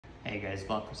Hey guys,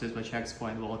 welcome to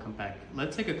SwissWatchExpo and welcome back.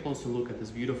 Let's take a closer look at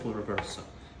this beautiful Reverso.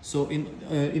 So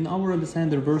in our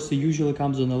understanding, the Reverso usually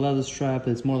comes on a leather strap.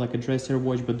 It's more like a dressier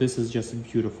watch, but this is just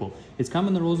beautiful. It's come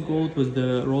in the rose gold with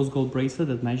the rose gold bracelet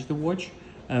that matches the watch.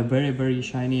 Very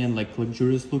shiny and like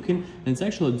luxurious looking, and it's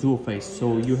actually a dual face.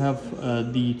 So you have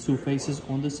the two faces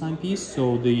on the timepiece,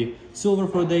 so the silver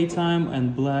for daytime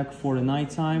and black for the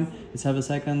nighttime. It's have a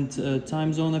second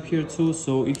time zone up here too.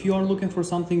 So if you are looking for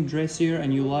something dressier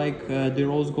and you like the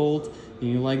rose gold and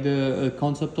you like the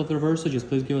concept of the Reverso, just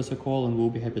please give us a call and we'll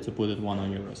be happy to put it one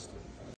on your wrist.